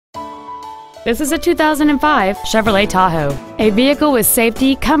This is a 2005 Chevrolet Tahoe, a vehicle with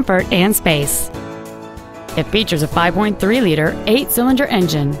safety, comfort, and space. It features a 5.3-liter, 8-cylinder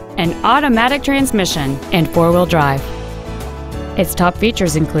engine, an automatic transmission, and 4-wheel drive. Its top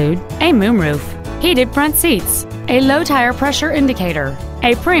features include a moonroof, heated front seats, a low tire pressure indicator,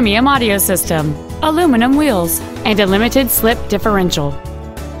 a premium audio system, aluminum wheels, and a limited slip differential.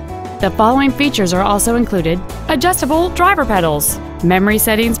 The following features are also included: adjustable driver pedals, memory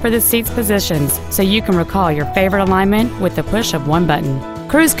settings for the seat's positions so you can recall your favorite alignment with the push of one button,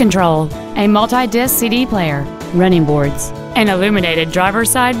 cruise control, a multi-disc CD player, running boards, an illuminated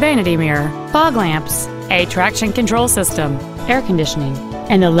driver's side vanity mirror, fog lamps, a traction control system, air conditioning,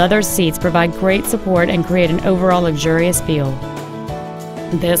 and the leather seats provide great support and create an overall luxurious feel.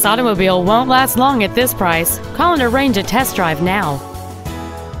 This automobile won't last long at this price. Call and arrange a test drive now.